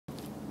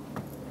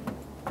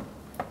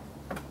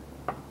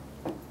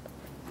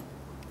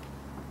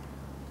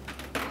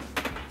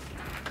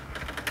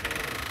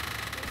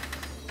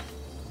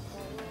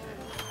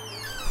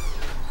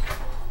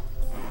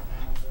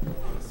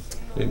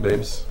Hey,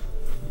 babes.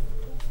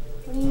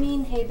 What do you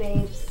mean, hey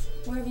babes?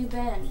 Where have you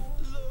been?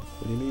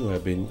 What do you mean where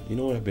I've been? You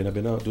know where I've been. I've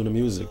been out doing the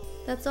music.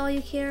 That's all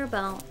you care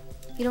about.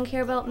 You don't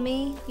care about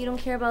me, you don't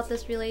care about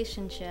this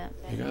relationship.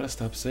 You gotta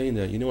stop saying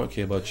that. You know I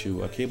care about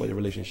you. I care about your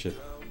relationship.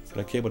 But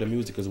I care about the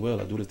music as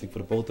well. I do this thing for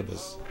the both of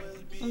us.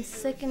 I'm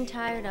sick and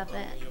tired of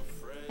it.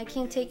 I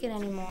can't take it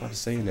anymore. Stop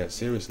saying that.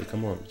 Seriously,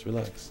 come on. Just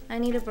relax. I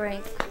need a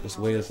break. Just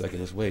wait a second.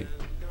 Just wait.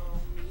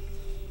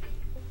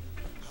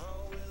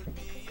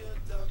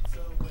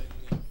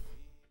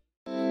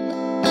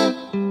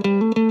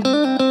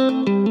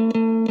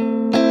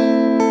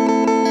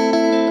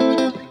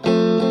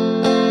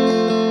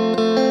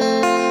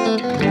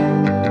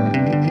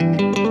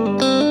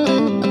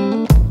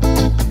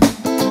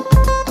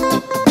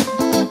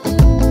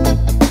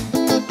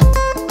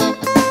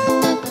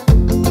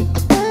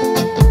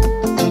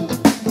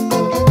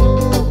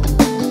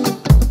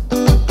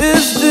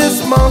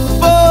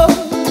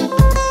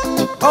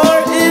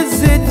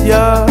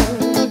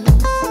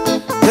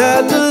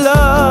 That the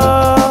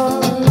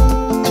love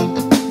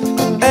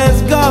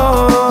has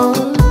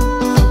gone.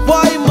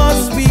 Why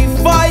must we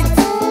fight?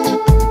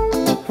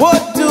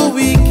 What do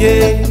we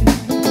gain?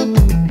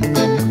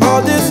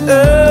 All this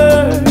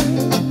hurt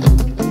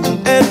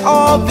and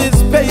all this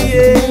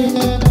pain.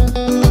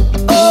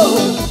 Oh,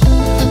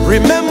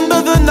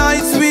 remember the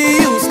nights we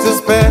used to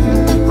spend.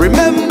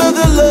 Remember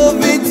the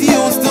love it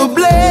used to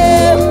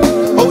blend.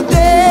 Oh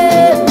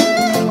damn,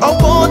 I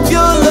want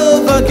your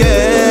love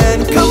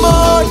again. Come on.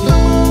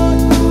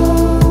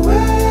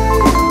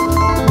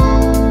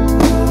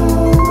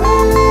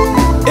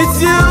 It's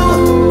you,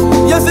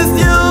 yes it's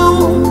you.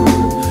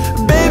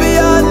 Baby,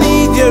 I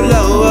need your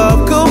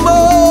love. Come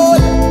on.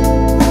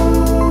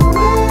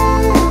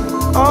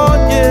 Oh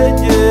yeah,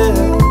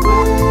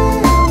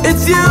 yeah.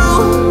 It's you,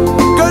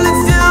 girl,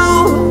 it's you.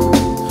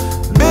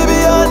 Baby,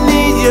 I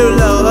need your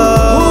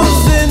love.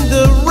 Who's in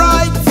the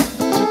right?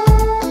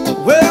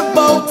 We're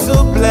about to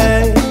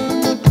play.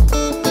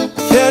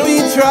 Can we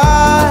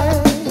try?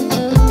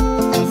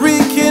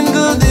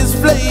 Rekindle this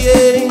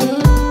flame.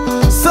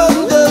 Sun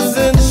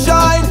doesn't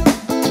shine,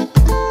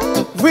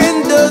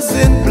 wind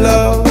doesn't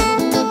blow,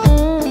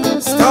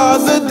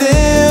 stars are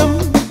dim,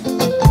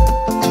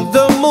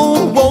 the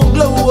moon won't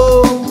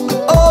glow.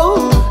 Oh,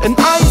 and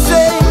I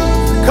say,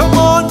 come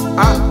on,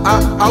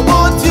 I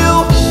want you.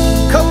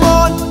 Come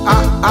on,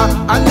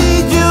 I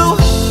need you.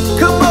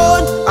 Come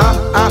on,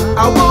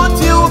 I want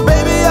you,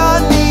 baby, I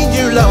need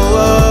you,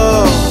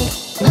 love.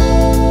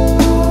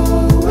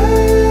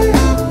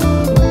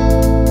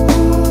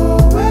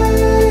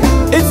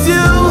 It's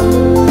you,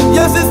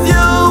 yes it's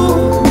you.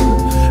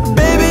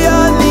 Baby, I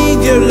need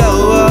your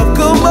love.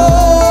 Come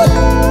on.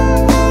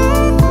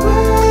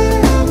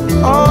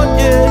 Oh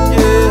yeah,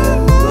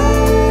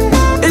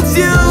 yeah. It's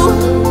you,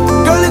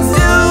 girl, it's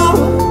you.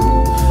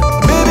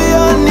 Baby, I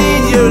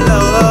need your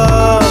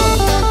love.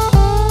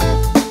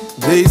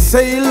 They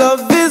say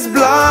love is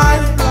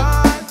blind,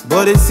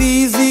 but it's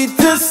easy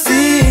to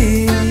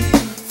see.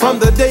 From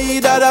the day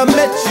that I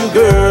met you,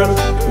 girl,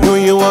 knew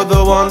you were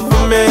the one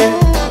for me.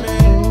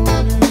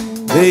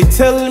 They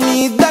tell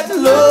me that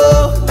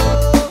love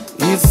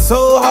is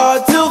so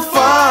hard to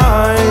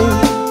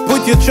find.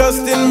 Put your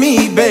trust in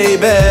me,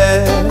 baby.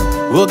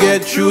 We'll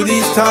get through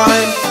these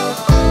times.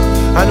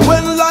 And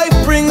when life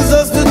brings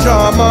us the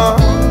drama,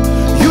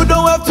 you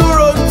don't have to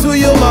run to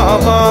your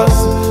mamas.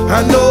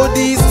 I know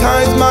these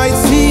times might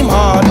seem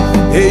hard.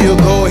 Here you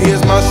go,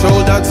 here's my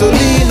shoulder to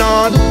lean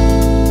on.